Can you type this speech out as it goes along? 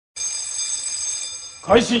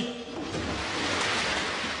開始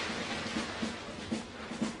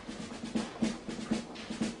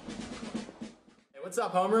What's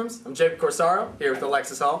up, Homerooms? I'm Jacob Corsaro, here with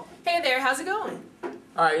Alexis Hall. Hey there, how's it going?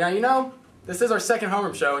 Alright, now you know, this is our second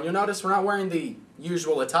Homeroom show, and you'll notice we're not wearing the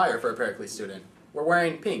usual attire for a Paraclete student. We're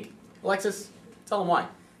wearing pink. Alexis, tell them why.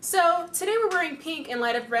 So, today we're wearing pink in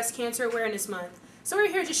light of Breast Cancer Awareness Month. So we're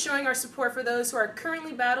here just showing our support for those who are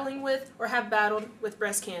currently battling with or have battled with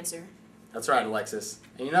breast cancer. That's right, Alexis.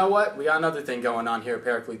 And you know what? We got another thing going on here at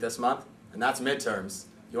Paraclete this month, and that's midterms.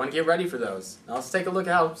 You want to get ready for those. Now let's take a look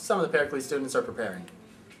at how some of the Paraclete students are preparing.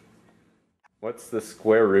 What's the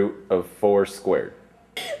square root of 4 squared?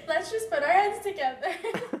 Let's just put our heads together.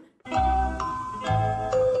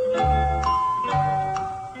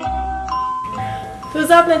 Who's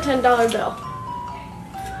up in a $10 bill?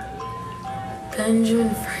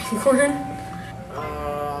 Benjamin Franklin?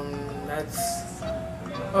 That's...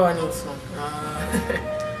 Oh, I need some.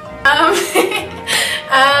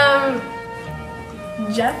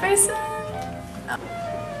 Jefferson?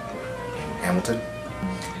 Hamilton.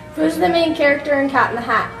 Who's the main character in Cat in the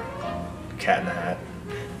Hat? Cat in the Hat.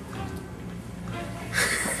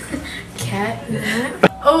 Cat in the Hat?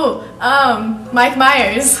 Oh, Mike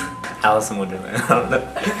Myers. Alice in Wonderland. I don't know.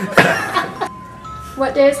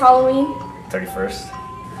 What day is Halloween? 31st.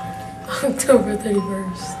 October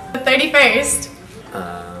 31st. The 31st.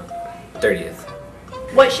 30th.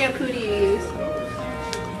 What shampoo do you use?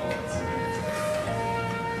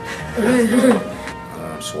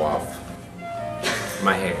 Suave.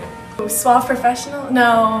 My hair. Suave Professional?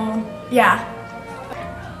 No. Yeah.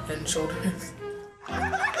 Head and Shoulders.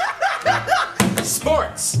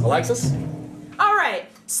 Sports! Alexis? Alright,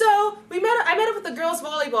 so I met up with the girls'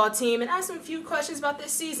 volleyball team and asked them a few questions about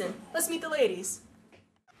this season. Let's meet the ladies.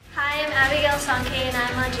 Hi, I'm Abigail Sonke and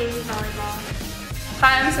I'm on JV Volleyball.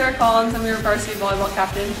 Hi, I'm Sarah Collins. I'm your varsity volleyball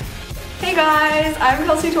captain. Hey guys, I'm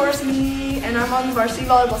Kelsey Torsney and I'm on the varsity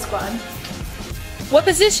volleyball squad. What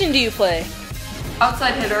position do you play?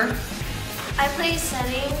 Outside hitter. I play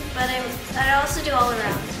setting, but I also do all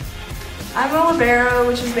around. I'm a libero,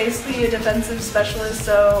 which is basically a defensive specialist,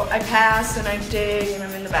 so I pass and I dig and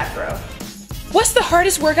I'm in the back row. What's the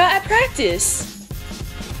hardest workout at practice?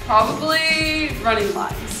 Probably running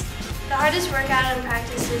lines. The hardest workout in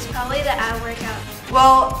practice is probably the ab workout.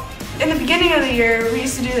 Well, in the beginning of the year, we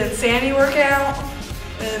used to do the insanity workout,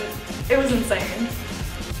 and it was insane.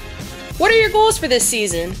 What are your goals for this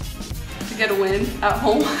season? To get a win at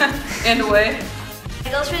home and away.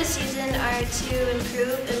 My goals for the season are to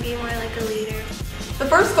improve and be more like a leader. The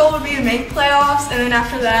first goal would be to make playoffs, and then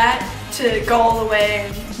after that, to go all the way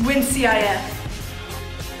and win CIF.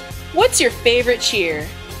 What's your favorite cheer?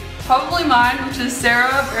 Probably mine, which is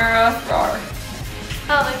Sarah Vera Rar.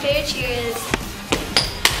 Oh, my favorite cheer is...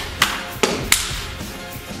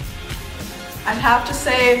 I'd have to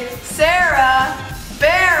say, Sarah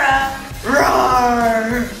Vera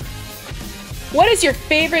Rar. What is your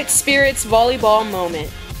favorite Spirits volleyball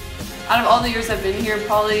moment? Out of all the years I've been here,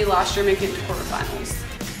 probably last year making it to quarterfinals.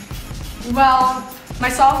 Well, my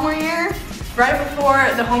sophomore year, right before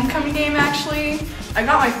the homecoming game actually, I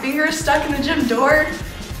got my fingers stuck in the gym door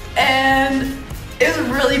and it was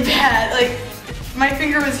really bad. Like, my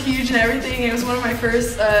finger was huge and everything. It was one of my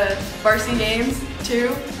first varsity games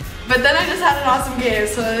too. But then I just had an awesome game,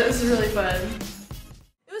 so it was really fun.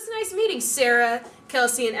 It was nice meeting Sarah,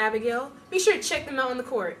 Kelsey, and Abigail. Be sure to check them out on the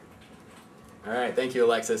court. Alright, thank you,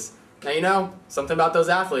 Alexis. Now you know, something about those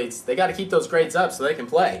athletes, they got to keep those grades up so they can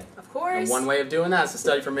play. Of course. And one way of doing that is to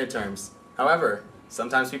study for midterms. However,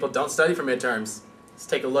 sometimes people don't study for midterms. Let's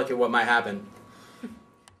take a look at what might happen.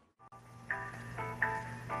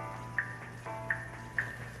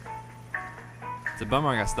 It's a bummer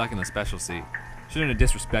I got stuck in the special seat. Shouldn't have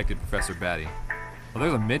disrespected Professor Batty. Well,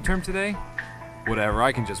 there's a midterm today? Whatever,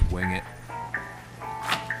 I can just wing it.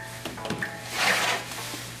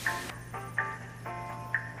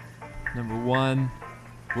 Number 1.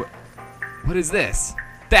 What is this?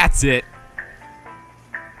 That's it!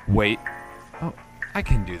 Wait. Oh, I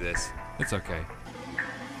can do this. It's okay.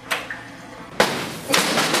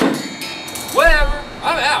 Whatever!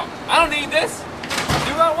 I'm out! I don't need this!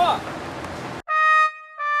 Do what I want!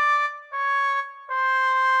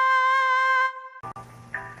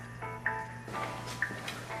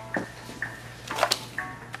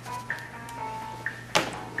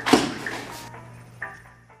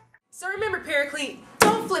 So remember, Paraclete,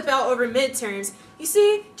 don't flip out over midterms. You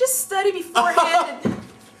see, just study beforehand.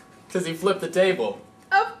 Because he flipped the table.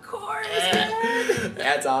 Of course, man.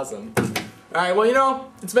 That's awesome. Alright, well, you know,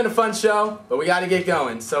 it's been a fun show, but we gotta get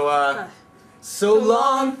going. So, so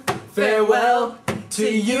long, farewell, to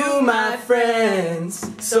you, my friends.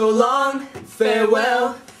 So long,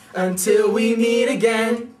 farewell, until we meet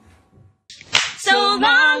again. So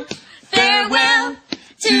long, farewell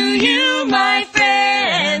to you, my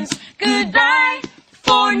friends. Goodbye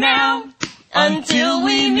for now, until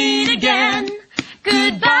we meet again.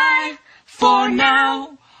 Goodbye for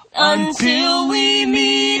now, until we